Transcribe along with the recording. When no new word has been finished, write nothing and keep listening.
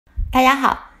大家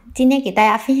好，今天给大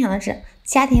家分享的是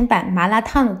家庭版麻辣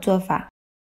烫的做法。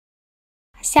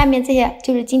下面这些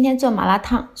就是今天做麻辣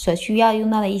烫所需要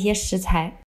用到的一些食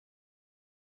材。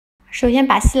首先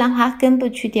把西兰花根部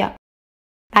去掉，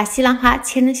把西兰花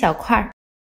切成小块，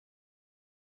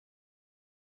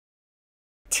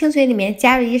清水里面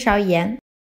加入1勺盐，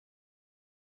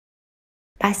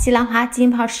把西兰花浸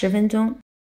泡10分钟。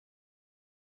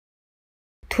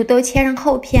土豆切成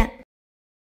厚片，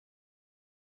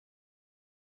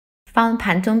放入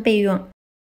盘中备用。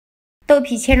豆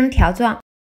皮切成条状。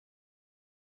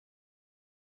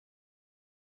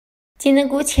金针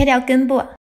菇切掉根部，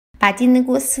把金针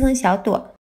菇撕成小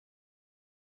朵，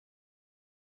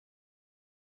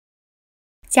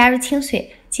加入清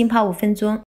水浸泡5分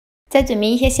钟。再准备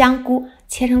一些香菇，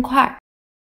切成块，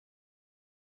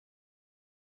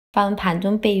放入盘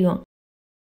中备用。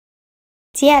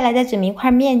接下来再准备一块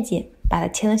面筋，把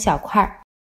它切成小块，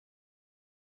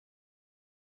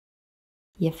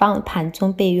也放入盘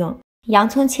中备用。洋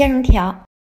葱切成条，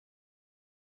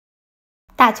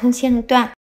大葱切成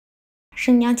段，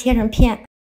生姜切成片，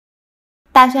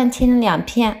大蒜切成2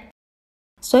片。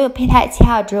所有配菜切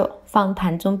好之后放入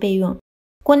盘中备用。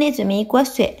锅内准备一锅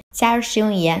水，加入食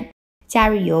用盐，加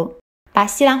入油，把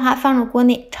西兰花放入锅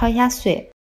内焯一下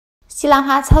水。西兰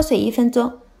花焯水1分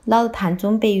钟，捞入盘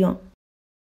中备用。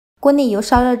锅内油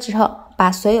烧热之后，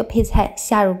把所有配菜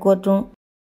下入锅中，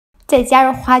再加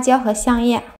入花椒和香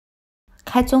叶，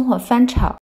开中火翻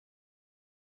炒，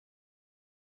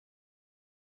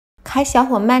开小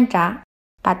火慢炸，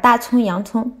把大葱、洋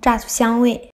葱炸出香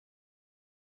味。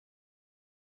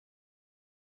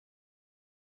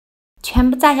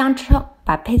全部炸香之后，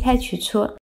把配菜取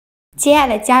出。接下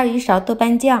来加入1勺豆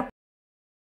瓣酱，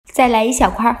再来1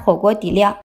小块火锅底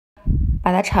料，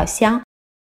把它炒香。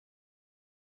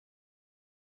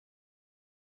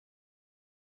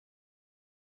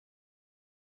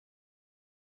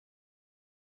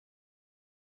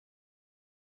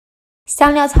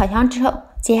香料炒香之后，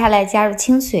接下来加入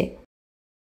清水，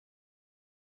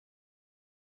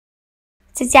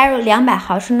再加入200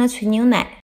毫升的纯牛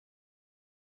奶，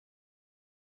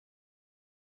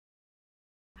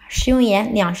食用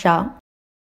盐2勺。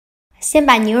先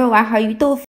把牛肉丸和鱼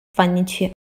豆腐放进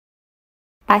去，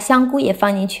把香菇也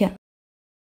放进去，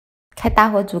开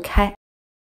大火煮开。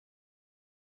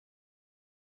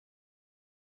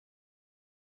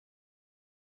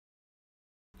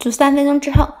煮3分钟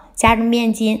之后，加入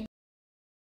面筋、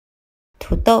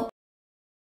土豆，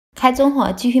开中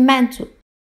火继续慢煮。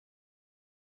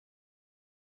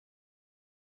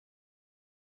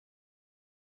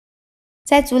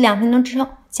再煮2分钟之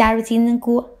后，加入金针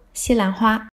菇、西兰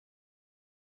花，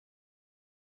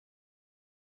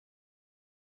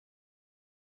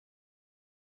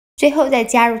最后再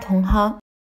加入茼蒿。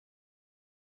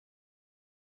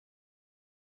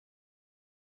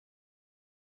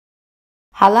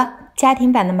好了，家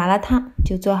庭版的麻辣烫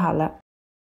就做好了，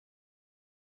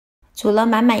煮了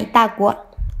满满一大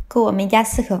锅，够我们一家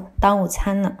4口当午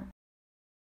餐了。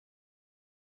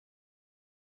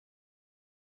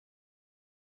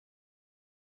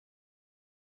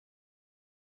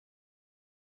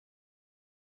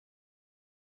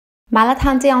麻辣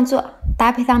烫这样做，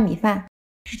搭配上米饭，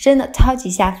是真的超级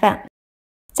下饭，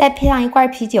再配上一罐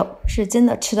啤酒，是真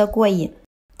的吃得过瘾。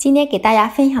今天给大家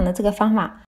分享的这个方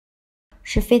法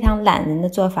是非常懒人的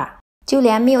做法，就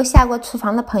连没有下过厨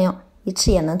房的朋友一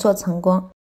次也能做成功。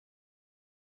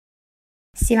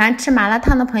喜欢吃麻辣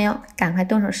烫的朋友赶快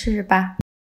动手试试吧。